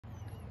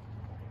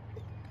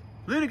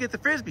Luna, get the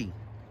frisbee.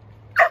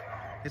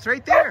 It's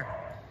right there.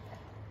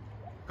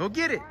 Go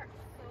get it.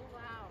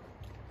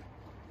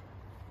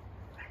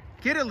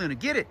 Get it, Luna,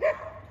 get it.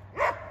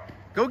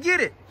 Go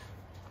get it.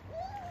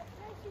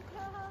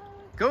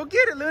 Go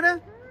get it,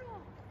 Luna.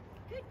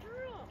 Good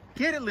girl.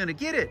 Get it, Luna,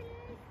 get it.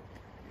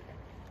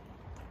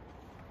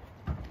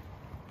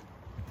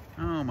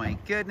 Oh my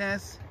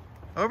goodness.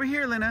 Over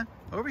here, Luna.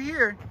 Over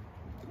here.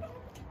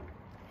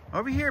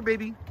 Over here,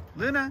 baby.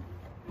 Luna,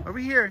 over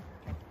here.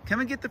 Come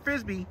and get the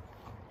frisbee.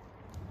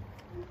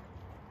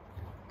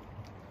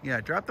 Yeah,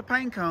 drop the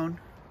pine cone.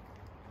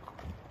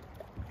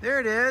 There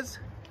it is.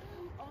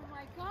 Oh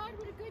my God,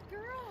 what a good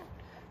girl.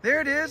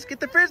 There it is. Get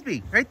the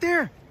frisbee. Right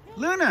there.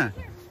 Luna.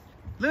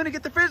 Luna,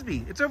 get the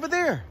frisbee. It's over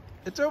there.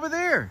 It's over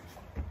there.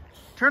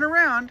 Turn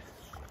around.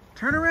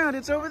 Turn around.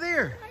 It's over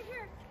there. Right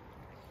here.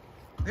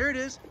 There it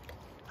is.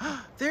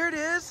 There it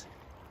is.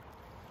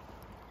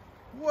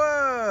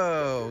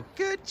 Whoa.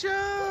 Good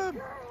job.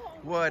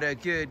 What a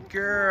good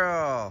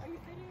girl. Are you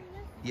videoing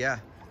this? Yeah.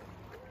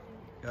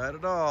 Got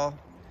it all.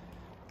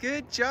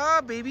 Good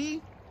job,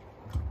 baby.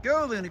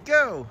 Go, Luna,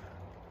 go.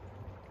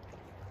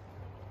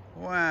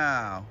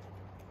 Wow.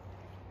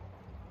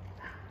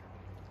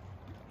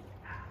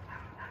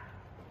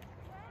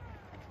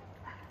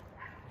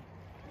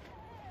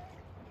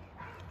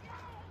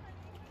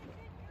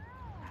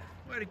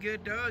 What a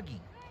good doggy.